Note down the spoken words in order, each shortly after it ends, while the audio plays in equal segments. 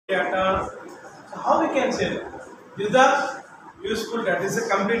data. So how we can say that? This is the useful data, this is a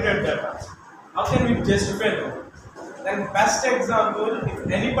completed data. How can we justify that? Then best example, if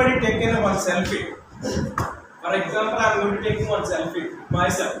anybody taken one selfie, for example, I am going to take one selfie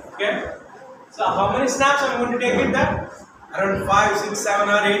myself, okay? So how many snaps I am going to take in that? Around 5, 6, 7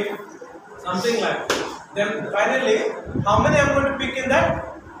 or 8, something like that. Then finally, how many I am going to pick in that?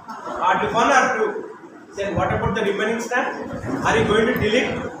 Hardly 1 or 2. Then what about the remaining snap? Are you going to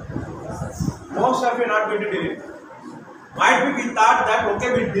delete? Most of you are not going to delete. Might be we thought that okay,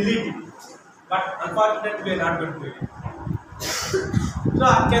 we delete it, but unfortunately we are not going to delete it. So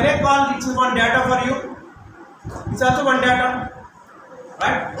can I call it's one data for you? It's also one data,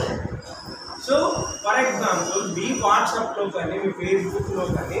 right? So for example, we WhatsApp lo kani, we Facebook lo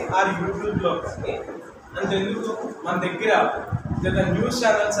kani, or YouTube lo kani, and then మన దగ్గర ఏదైనా news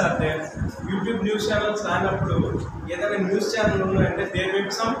channels అంటే YouTube news channels రానప్పుడు ఏదైనా news channel ఉన్నాయంటే there will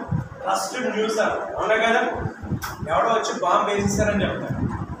be some trusted news అవునా కదా? ఎవడో వచ్చి బాంబు వేసేస్తారని చెప్తారు,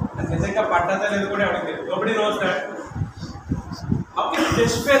 అది నిజంగా పడ్డదా లేదు కూడా ఎవరికి తెలియదు. Nobody knows that. How can you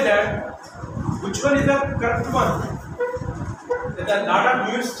justify that which one is the correct one? There are lot of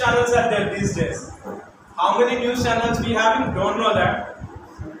news channels are there these days. How many news channels we having? Don't know that.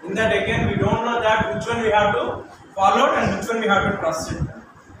 In that again we don't know that which one we have to follow and which one we have to trust it.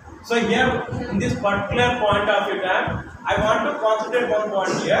 So here in this particular point of view time, I want to concentrate one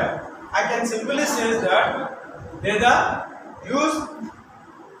point here. I can simply say that there are huge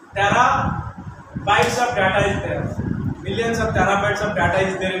terabytes of data is there. Millions of terabytes of data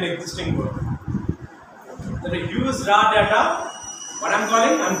is there in existing world. So the huge raw data, what I'm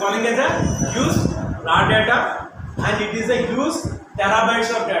calling as a huge raw data, and it is a huge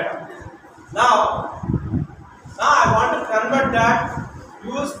terabytes of data. Now I want to convert that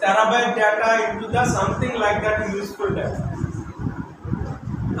huge terabyte data into the something like that useful data.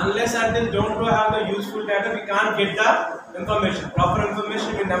 Unless until don't have the useful data, we can't get the information. Proper information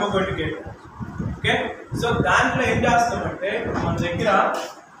we never going to get. Okay? So దాంట్లో ఏం చేస్తామంటే మన దగ్గర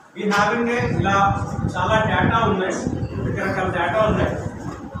we having a ఇలా చాలా data ఉన్నాయి, రకరకాల data ఉన్నాయి.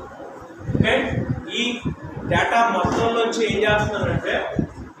 ఓకే, ఈ డేటా మొత్తంలోంచి ఏం చేస్తున్నానంటే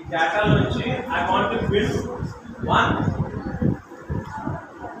ఈ డేటాలోంచి I want to build one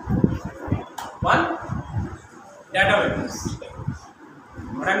data warehouse.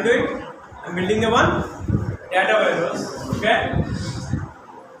 What I'm doing? I'm building a one data warehouse. Okay,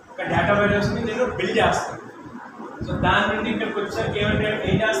 ఒక డేటా warehouse ని నేను బిల్డ్ చేస్తాను. సో దాని నుండి ఇక్కడికి వచ్చాక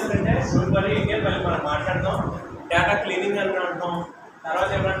ఏం చేస్తారంటే మళ్ళీ మనం మాట్లాడదాం. డేటా క్లీనింగ్ అని అంటాం, తర్వాత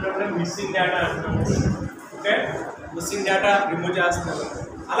ఏమంటే మిస్సింగ్ డేటా అంటాం. ఓకే, మిస్సింగ్ డేటా రిమూవ్ చేస్తాను.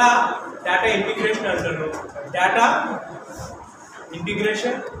 అలా డేటా ఇంటిగ్రేషన్ అంటారు, data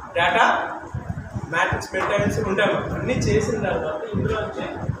integration, data matrix maintenance ఉంటాము. అన్నీ చేసిన తర్వాత ఇందులో వచ్చి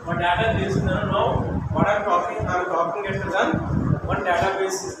ఒక డేటా తీసుకున్నాను. Know what I'm talking at Dhan one data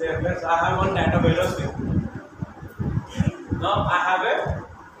base is there. Means I have one data warehouse with me. Now I have a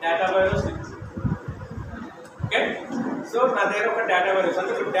data warehouse with me. Okay, so నా దగ్గర ఒక డేటా warehouse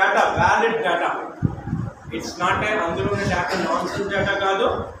అంటే data valid data. It's not a అందులో ఉన్న data nonsense data కాదు,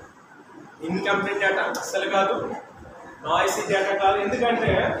 incomplete data అస్సలు కాదు, noisy data కాదు.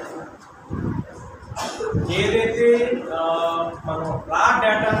 ఎందుకంటే ఏదైతే మనం రా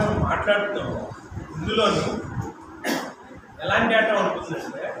డేటా మనం మాట్లాడుతున్నామో ఇందులోని ఎలాంటి డేటా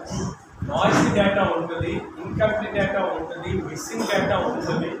ఉంటుందంటే నాయిసీ డేటా ఉంటుంది, ఇన్కంప్లీట్ డేటా ఉంటుంది, మిస్సింగ్ డేటా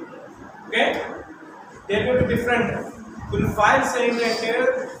ఉంటుంది. Okay, there will be different. కొన్ని ఫైల్స్ ఏంటంటే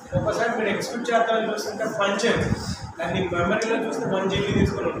ఒకసారి మీరు ఎక్స్క్యూట్ చేద్దామని చూస్తుంటే పంచేది, కానీ మెమరీలో చూస్తే 1 GB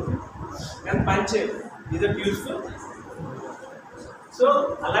తీసుకుని ఉంటుంది, కానీ పంచేది. ఇది యూస్ఫుల్. సో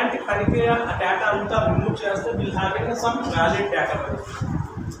అలాంటి పనికి ఆ డేటా అంతా రిమూవ్ చేస్తే will having some valid data.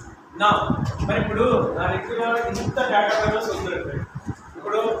 నా మరి ఇప్పుడు నా దగ్గర ఇంత డేటా వేర్స్ ఉందండి.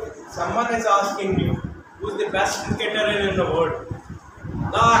 ఇప్పుడు someone is asking me who is the best cricketer in the world.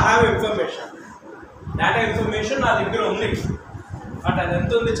 Now I have information, data information నా దగ్గర ఉంది, బట్ అది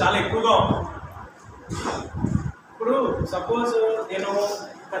ఎంత ఉంది, చాలా ఎక్కువగా ఉంది. ఇప్పుడు సపోజ్ నేను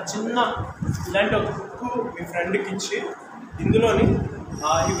ఒక చిన్న ఇలాంటి ఒక బుక్ మీ ఫ్రెండ్కి ఇచ్చి ఇందులోని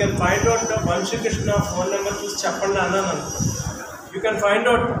you can find out Vamsikrishna phone number చూసి చెప్పండి అన్నాను అనుకో, యూ కెన్ ఫైండ్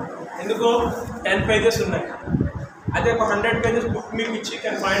అవుట్. ఎందుకు 10 pages ఉన్నాయి. అదే ఒక 100 pages బుక్ మీకు ఇచ్చి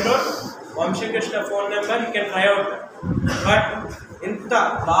can find out Vamsikrishna phone number, you can try out. But ఇంత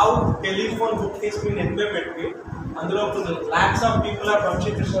లావు టెలిఫోన్ బుక్ తీసి మీరు ఎన్బే పెట్టి అందులో lakhs of people are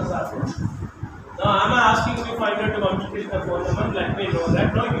Vamsikrishna sir. Now I am asking you to find out the Vamsikrishna phone number. Let me know that.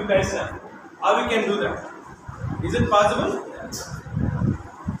 No, you guys know how we can do that. Is it possible?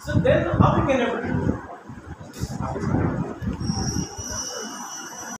 So then how we can able to do it?